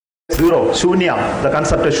zero, shunya, the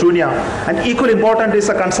concept of shunya. And equally important is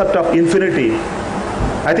the concept of infinity.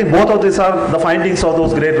 I think both of these are the findings of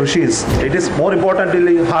those great rishis. It is more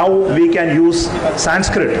importantly how we can use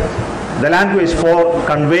Sanskrit, the language, for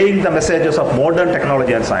conveying the messages of modern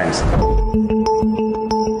technology and science.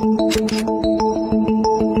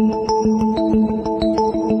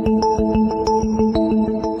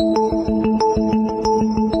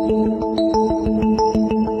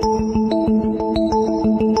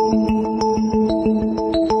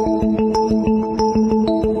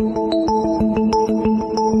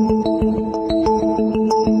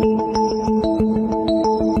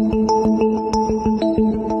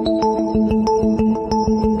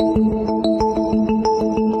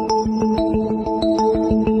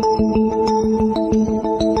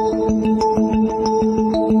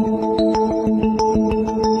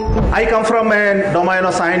 I come from a domain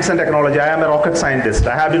of science and technology. I am a rocket scientist.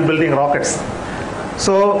 I have been building rockets.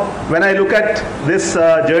 So when I look at this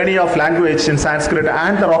journey of language in Sanskrit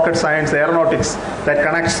and the rocket science, the aeronautics that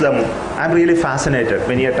connects them, I'm really fascinated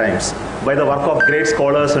many a times by the work of great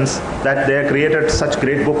scholars and that they have created such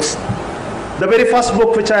great books. The very first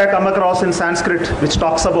book which I come across in Sanskrit, which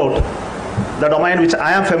talks about the domain which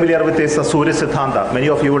I am familiar with, is the Surya Siddhanta. Many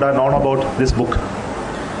of you would have known about this book.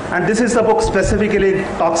 And this is the book specifically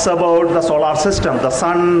talks about the solar system, the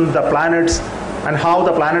sun, the planets, and how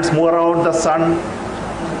the planets move around the sun,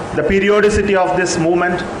 the periodicity of this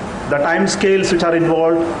movement, the time scales which are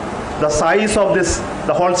involved, the size of this,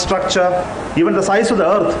 the whole structure, even the size of the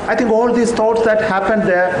earth. I think all these thoughts that happened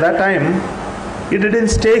there that time, it didn't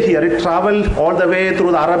stay here. It traveled all the way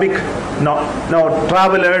through the Arabic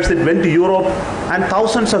travelers. It went to Europe, and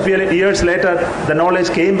thousands of years later, the knowledge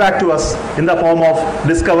came back to us in the form of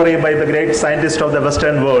discovery by the great scientists of the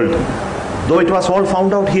Western world. Though it was all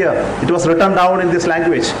found out here, it was written down in this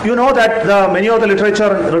language. You know that many of the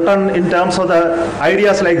literature written in terms of the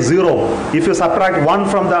ideas like zero. If you subtract 1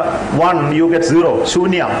 from the 1, you get 0,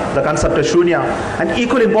 shunya, the concept of shunya. And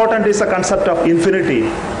equally important is the concept of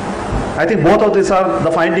infinity. I think both of these are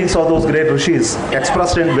the findings of those great rishis,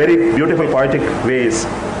 expressed in very beautiful poetic ways.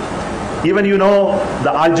 Even you know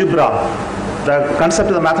the algebra, the concept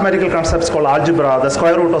of the mathematical concepts called algebra, the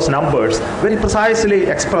square root of numbers, very precisely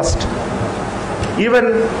expressed. Even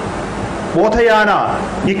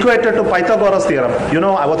Bothayana equated to Pythagoras theorem. You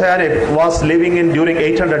know, Bothayana was living in during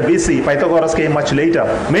 800 BC. Pythagoras came much later.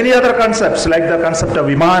 Many other concepts like the concept of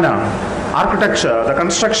Vimana, architecture, the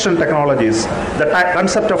construction technologies, the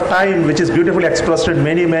concept of time, which is beautifully expressed in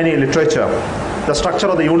many literature, the structure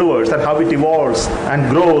of the universe and how it evolves and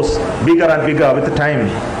grows bigger and bigger with time,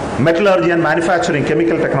 metallurgy and manufacturing,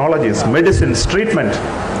 chemical technologies, medicines, treatment,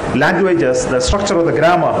 languages, the structure of the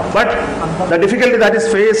grammar. But the difficulty that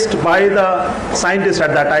is faced by the scientists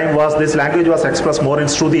at that time was this language was expressed more in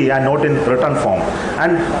Shruti and not in written form.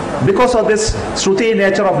 And because of this Shruti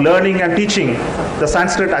nature of learning and teaching, the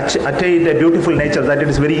Sanskrit attained a beautiful nature that it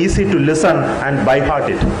is very easy to listen and by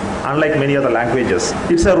heart it, unlike many other languages.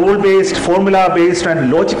 It's a rule-based, formula-based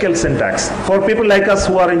and logical syntax. For people like us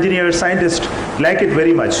who are engineers, scientists, like it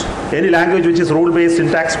very much. Any language which is rule-based,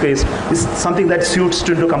 syntax-based is something that suits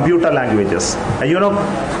into computer languages. And you know,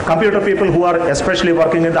 computer people who are especially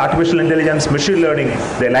working in the artificial intelligence, machine learning,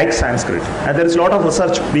 they like Sanskrit. And there is a lot of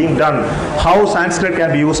research being done how Sanskrit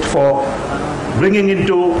can be used for bringing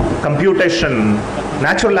into computation,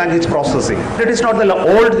 natural language processing. It is not the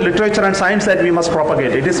old literature and science that we must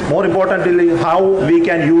propagate. It is more importantly how we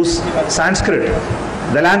can use Sanskrit,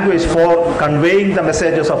 the language, for conveying the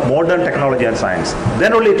messages of modern technology and science.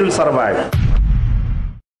 Then only it will survive.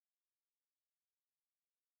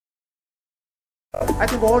 I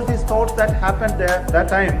think all these thoughts that happened there that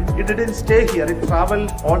time, it didn't stay here. It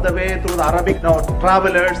traveled all the way through the Arabic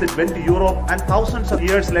travelers. It went to Europe, and thousands of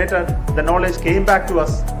years later, the knowledge came back to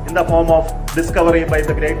us in the form of discovery by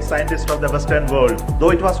the great scientists of the Western world. Though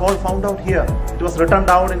it was all found out here, it was written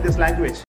down in this language.